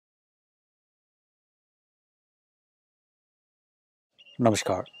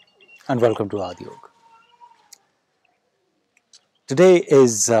Namaskar and welcome to Aad Yog. Today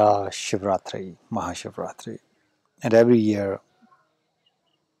is Shivratri, Mahashivratri, and every year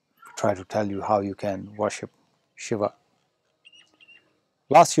we try to tell you how you can worship Shiva.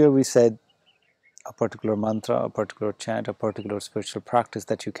 Last year we said a particular mantra, a particular chant, a particular spiritual practice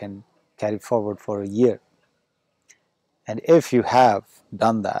that you can carry forward for a year. And if you have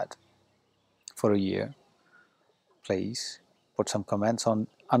done that for a year, please put some comments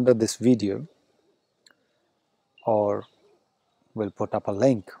under this video, or we'll put up a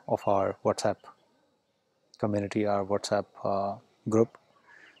link of our WhatsApp community, our WhatsApp group,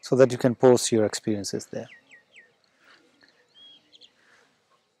 so that you can post your experiences there.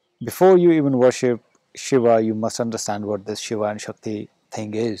 Before you even worship Shiva, you must understand what this Shiva and Shakti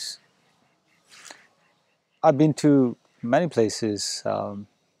thing is. I've been to many places, and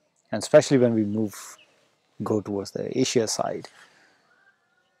especially when we go towards the Asia side,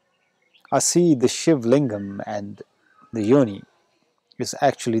 I see the Shiv Lingam and the Yoni is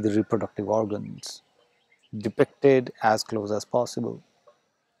actually the reproductive organs depicted as close as possible.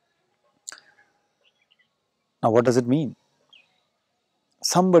 Now, what does it mean?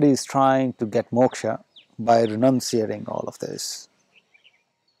 Somebody is trying to get moksha by renunciating all of this.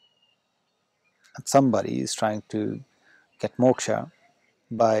 And somebody is trying to get moksha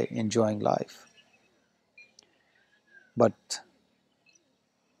by enjoying life. But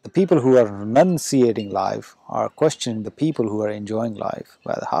the people who are renunciating life are questioning the people who are enjoying life.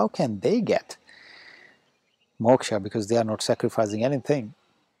 Well, how can they get moksha because they are not sacrificing anything?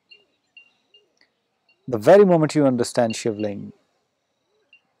 The very moment you understand Shivling,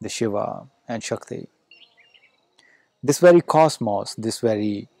 the Shiva and Shakti, this very cosmos, this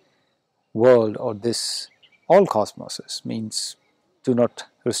very world, or this all cosmoses, means do not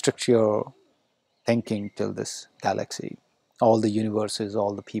restrict your thinking till this galaxy, all the universes,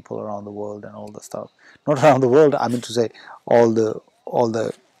 all the people around the world and all the stuff. Not around the world, I mean to say all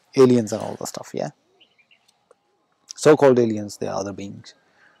the aliens and all the stuff, yeah? So-called aliens, they are other beings,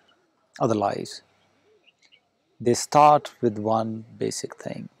 other lives. They start with one basic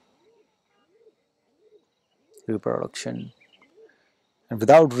thing: reproduction. And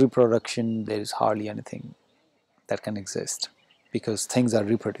without reproduction, there is hardly anything that can exist, because things are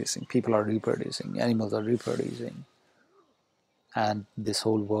reproducing, people are reproducing, animals are reproducing, and this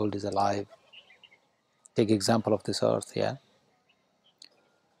whole world is alive. Take example of this earth, yeah?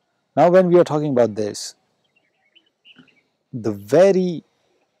 Now when we are talking about this, the very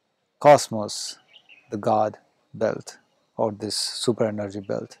cosmos, the God belt, or this super energy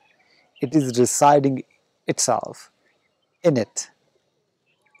belt, it is residing itself in it.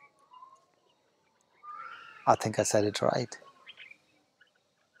 I think I said it right.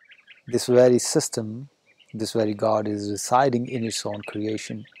 This very system, this very God is residing in its own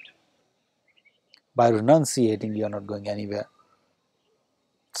creation. By renunciating, you are not going anywhere.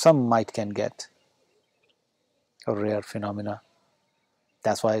 Some might can get a rare phenomena.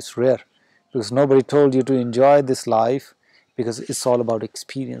 That's why it's rare, because nobody told you to enjoy this life, because it's all about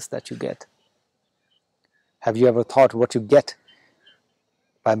experience that you get. Have you ever thought what you get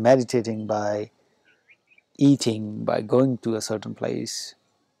by meditating, by eating, by going to a certain place?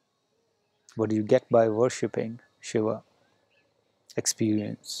 What do you get by worshipping Shiva?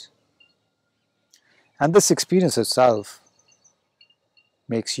 Experience. And this experience itself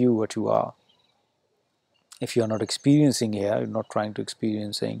makes you what you are. If you are not experiencing here, you're not trying to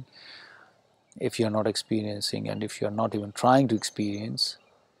experiencing, if you are not experiencing, and if you are not even trying to experience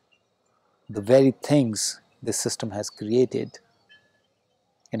the very things this system has created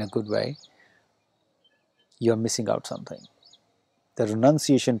in a good way, you are missing out something. The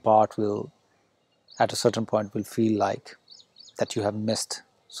renunciation part will, at a certain point, will feel like that you have missed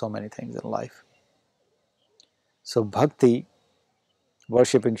so many things in life. So bhakti,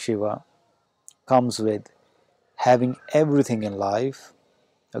 worshipping Shiva, comes with having everything in life: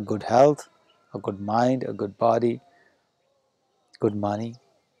 a good health, a good mind, a good body, good money,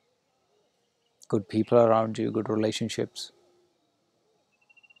 good people around you, good relationships,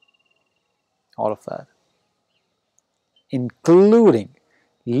 all of that. Including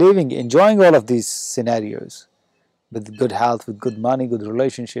living, enjoying all of these scenarios with good health, with good money, good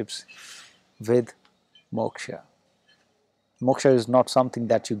relationships, with moksha. Moksha is not something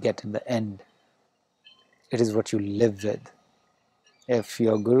that you get in the end. It is what you live with. If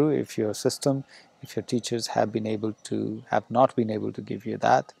your guru, if your system, if your teachers have not been able to give you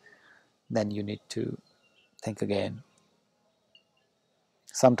that, then you need to think again.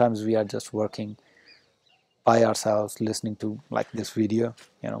 Sometimes we are just working by ourselves, listening to like this video.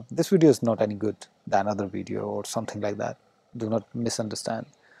 This video is not any good than other video or something like that. Do not misunderstand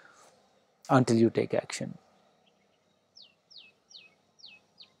until you take action.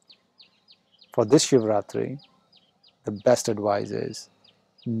 For this Shivratri, the best advice is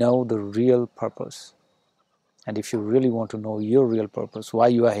know the real purpose. And if you really want to know your real purpose, why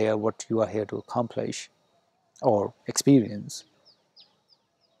you are here, what you are here to accomplish or experience,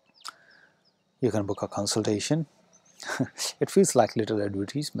 you can book a consultation. It feels like little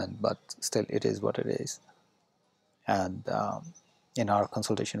advertisement, but still it is what it is. And in our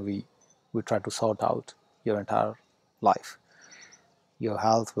consultation, we try to sort out your entire life, your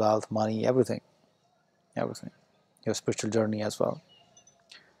health, wealth, money, everything, your spiritual journey as well.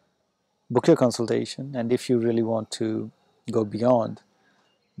 Book your consultation, and if you really want to go beyond,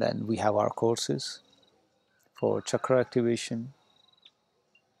 then we have our courses for chakra activation.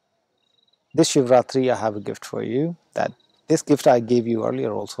 This Shivratri, I have a gift for you. That this gift I gave you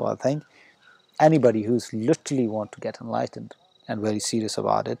earlier also, I think. Anybody who's literally want to get enlightened and very serious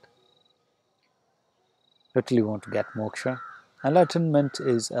about it, literally want to get moksha. Enlightenment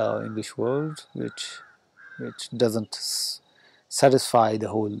is an English word which doesn't satisfy the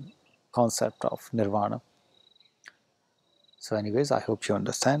whole concept of nirvana. So anyways, I hope you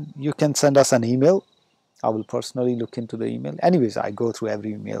understand. You can send us an email. I will personally look into the email. Anyways, I go through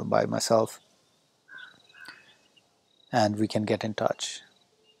every email by myself, and we can get in touch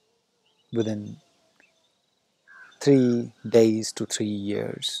within 3 days to 3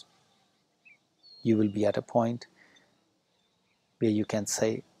 years. You will be at a point where you can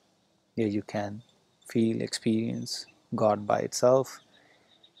say, where you can feel, experience God by itself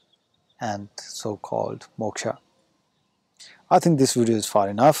and so-called moksha. I think this video is far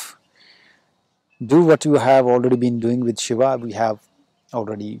enough. Do what you have already been doing with Shiva. We have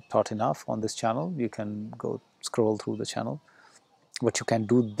already taught enough on this channel. You can go scroll through the channel. What you can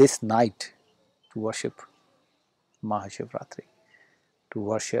do this night to worship Mahashivratri, to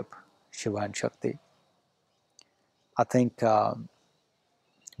worship Shiva and Shakti. I think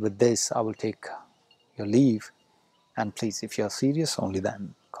with this I will take your leave, and please, if you are serious, only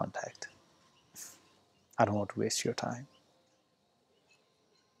then contact. I don't want to waste your time.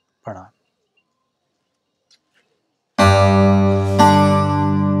 Pranam.